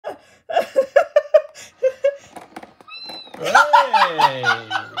Hey!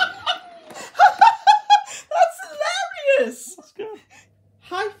 That's hilarious! That's good.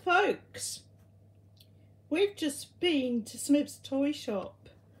 Hi folks, we've just been to Smith's toy shop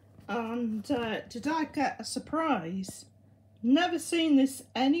and did I get a surprise? Never seen this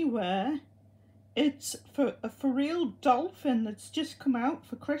anywhere. It's for a FurReal dolphin that's just come out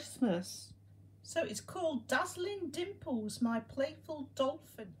for Christmas. So it's called Dazzlin Dimples, my Playful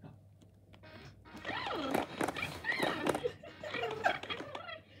Dolphin.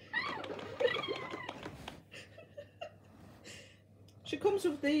 She comes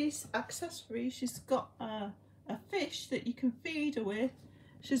with these accessories. She's got a fish that you can feed her with.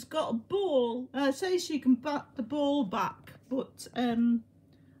 She's got a ball. I say she can bat the ball back, but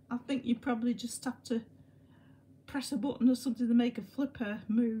I think you probably just have to press a button or something to make a flipper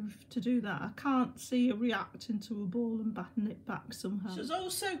move to do that. I can't see her reacting to a ball and batting it back somehow. She's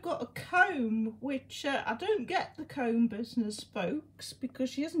also got a comb, which I don't get the comb business, folks, because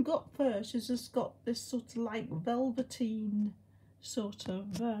she hasn't got fur. She's just got this sort of like velveteen sort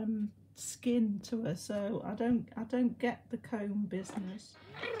of skin to her, so I don't get the comb business.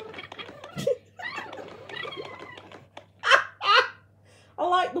 I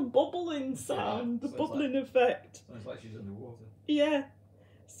like the bubbling sound, the bubbling effect. Sounds like she's underwater. Yeah.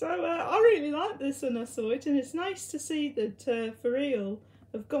 So I really like this when I saw it, and it's nice to see that FurReal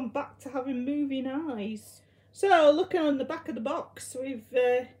have gone back to having moving eyes. So looking on the back of the box, we've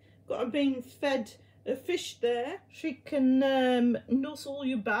got her being fed a fish there. She can nuzzle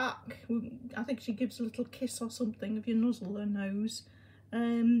your back. I think she gives a little kiss or something if you nuzzle her nose.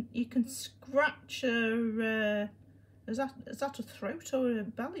 You can scratch her, is that a throat or a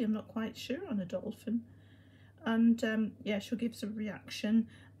belly? I'm not quite sure on a dolphin. And yeah, she'll give us a reaction.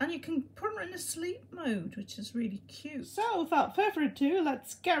 And you can put her in a sleep mode, which is really cute. So without further ado,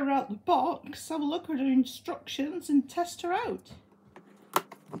 let's get her out the box, have a look at her instructions and test her out.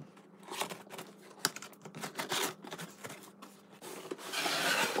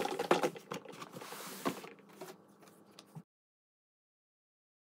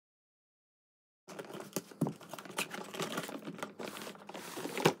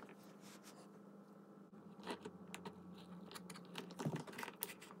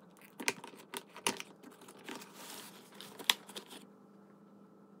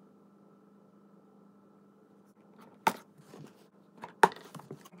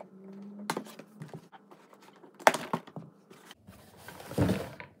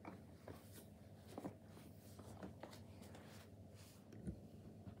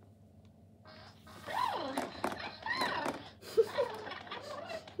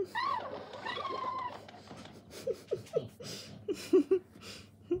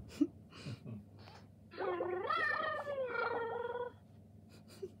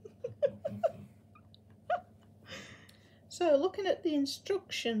 So looking at the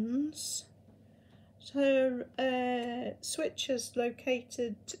instructions, her switch is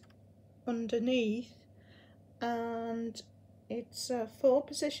located underneath, and it's a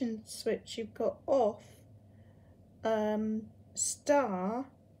 4-position switch. You've got off, star,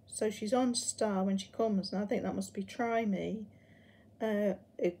 so she's on star when she comes, and I think that must be try me.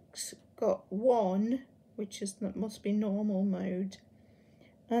 It's got 1, which is that must be normal mode,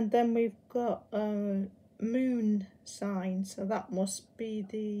 and then we've got moon sign, so that must be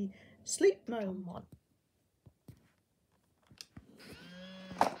the sleep mode.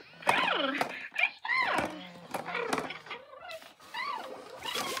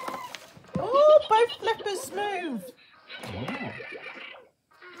 Oh, both flippers move.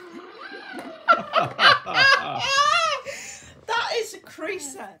 That is a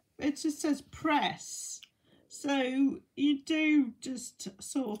creaser. It just says press. So you do just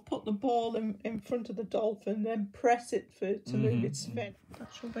sort of put the ball in front of the dolphin, then press it to move its fin.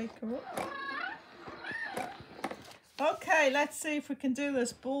 That should wake her up. Okay, let's see if we can do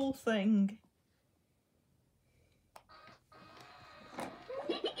this ball thing.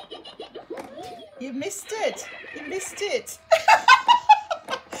 You missed it. You missed it.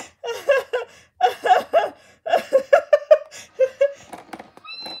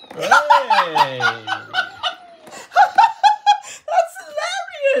 Hey! That's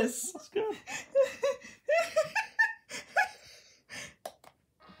hilarious. That's good.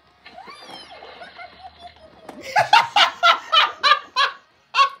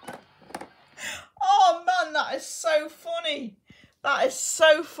 Oh man, that is so funny. That is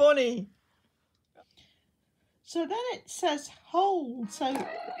so funny. So then it says hold. So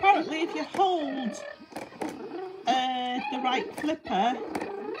apparently if you hold the right flipper,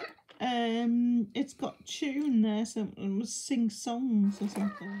 it's got tune there, so it must sing songs or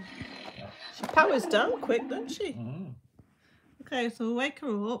something. She powers down quick, doesn't she? Okay, so we'll wake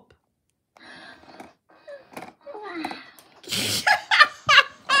her up.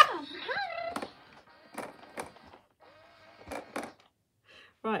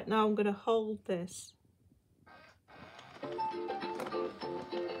 Right, now I'm going to hold this.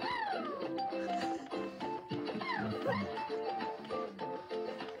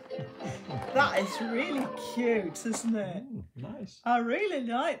 That is really cute, isn't it? Ooh, nice. I really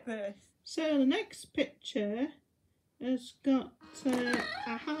like this. So the next picture has got a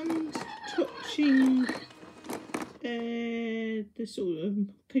hand touching the sort of,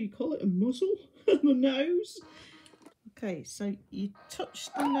 can you call it a muzzle? The nose. Okay, so you touch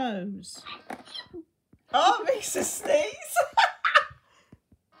the nose. Oh, it makes a sneeze.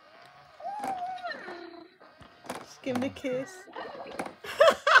 Just give it a kiss.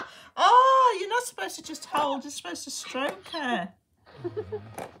 Oh, you're not supposed to just hold, you're supposed to stroke her.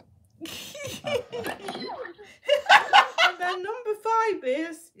 And then number 5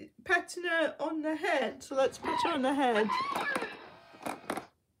 is petting her on the head. So let's pet her on the head.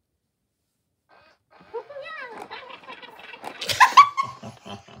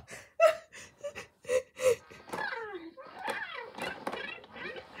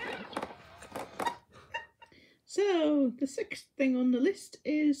 So the 6th thing on the list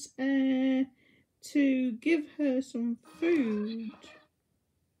is to give her some food.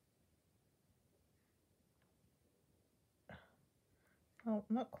 Oh,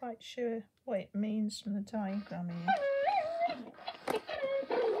 I'm not quite sure what it means from the diagram here.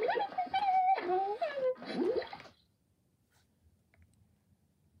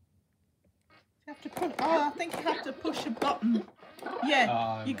 You have to put. Oh, I think you have to push a button.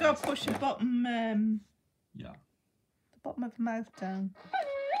 Yeah, you got to push a button. Yeah. The bottom of the mouth down.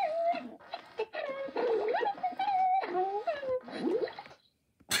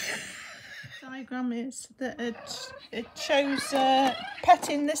 Diagram is that it shows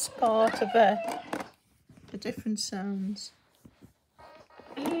petting this part of the different sounds.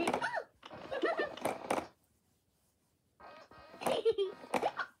 I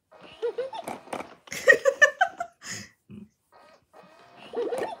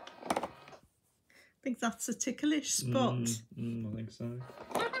think that's a ticklish spot. I think so.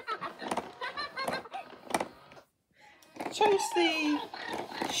 It shows the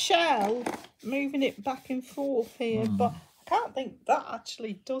shell moving it back and forth here, but I can't think that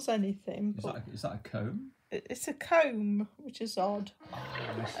actually does anything. Is that a comb? It's a comb, which is odd.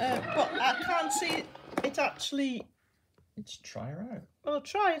 But I can't see it actually. Let's try her out. Well,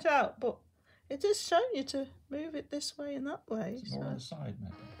 try it out, but it is showing you to move it this way and that way. Is it more on the side,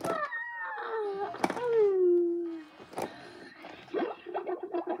 maybe?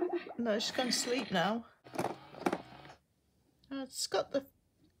 No, she's going to sleep now. It's got the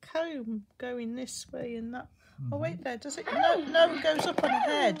comb going this way and that. Oh, wait there. Does it? No, it goes up on her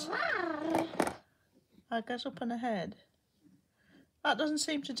head. It goes up on her head. That doesn't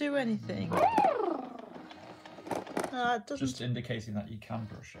seem to do anything. No, it doesn't. Just indicating that you can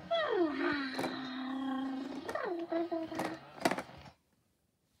brush it.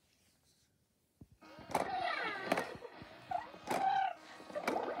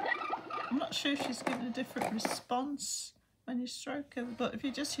 I'm not sure if she's given a different response when you stroke her, but if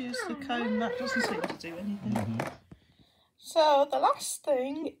you just use the comb, that doesn't seem to do anything. So the last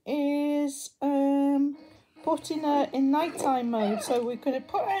thing is putting her in nighttime mode. So we're going to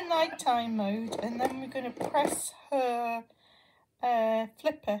put her in nighttime mode, and then we're going to press her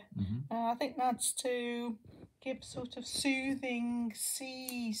flipper. I think that's to give sort of soothing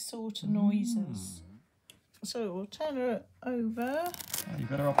sea sort of noises. So we'll turn her over. Oh, you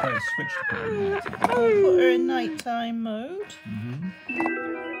better operate a switch to put her in nighttime. We'll put her in nighttime mode.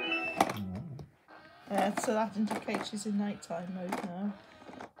 So that indicates she's in nighttime mode now.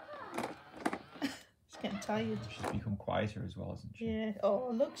 She's getting tired. She's become quieter as well, hasn't she? Yeah.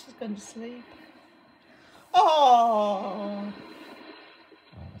 Oh, look, she's going to sleep. Oh!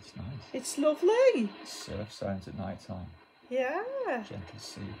 Oh, that's nice. It's lovely. Surf sounds at night time. Yeah. Gentle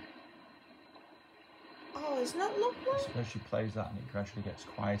sea. Oh, isn't that lovely? I suppose she plays that and it gradually gets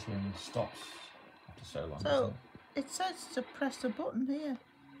quieter and stops after so long. So it says to press a button here.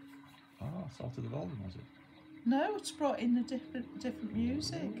 Oh, it's altered the volume, has it? No, it's brought in the different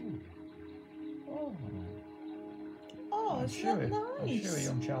music. Oh. Oh, isn't that nice? I'm sure a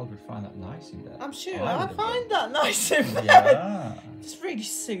young child would find that nice in bed. I'm sure I find that nice in bed. Yeah. It's really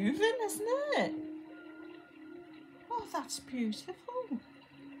soothing, isn't it? Oh, that's beautiful.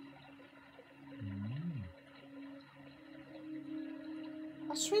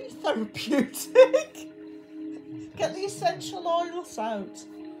 That's really therapeutic. Get the essential oils out.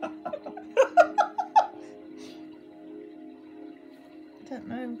 don't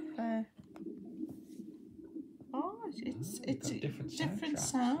know if... Oh, it's different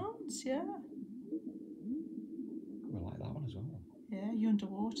sounds, yeah. I like that one as well. Yeah, you're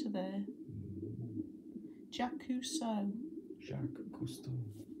underwater there. Jacques Cousteau. Jacques Cousteau.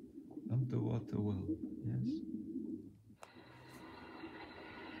 Underwater world, yes.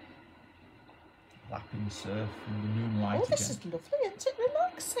 Lapping surf and the moonlight. Oh, this is lovely, isn't it?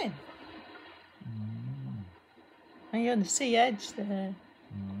 Relaxing. And you're on the sea edge there,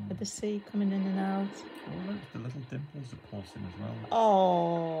 with the sea coming in and out. Oh, look, the little dimples are pulsing as well.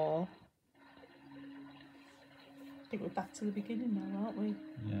 Oh. I think we're back to the beginning now, aren't we?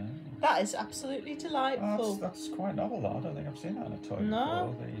 Yeah. That is absolutely delightful. That's quite novel, though. I don't think I've seen that in a toy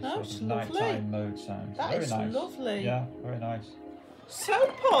No, before. These no, sort it's of lovely. nighttime mode sounds. That Very is nice. lovely. Yeah, very nice.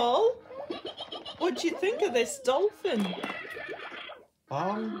 So, Paul, what do you think of this dolphin?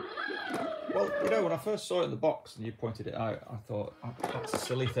 Well, you know, when I first saw it in the box and you pointed it out, I thought, that's a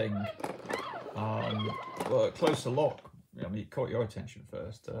silly thing. But at closer look, I mean, it caught your attention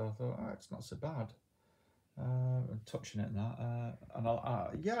first. I thought, oh, it's not so bad. And touching it and that.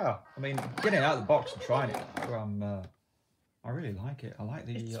 Yeah, I mean, getting it out of the box and trying it, I really like it. I like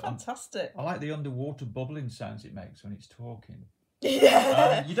the... It's fantastic. I like the underwater bubbling sounds it makes when it's talking.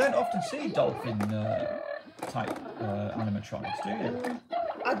 Yeah. You don't often see dolphin type animatronics, do you?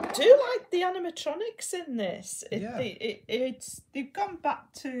 I do like the animatronics in this. Yeah. They've gone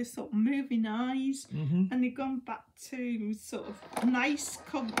back to sort of moving eyes, and they've gone back to sort of nice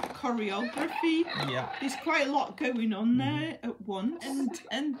choreography. Yeah. There's quite a lot going on there at once,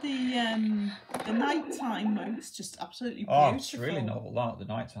 and the nighttime mode's just absolutely beautiful. Oh, it's really novel, that, the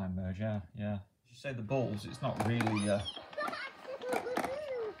nighttime mode, yeah. As you say, the balls, it's not really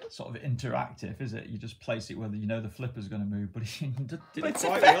sort of interactive, is it? You just place it whether you know the flipper's going to move, but he did it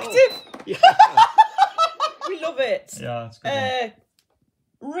quite effective. Well. Yeah. We love it. Yeah, it's good.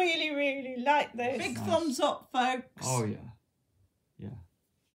 Really, really like this. Big thumbs up, folks. Oh, yeah. Yeah.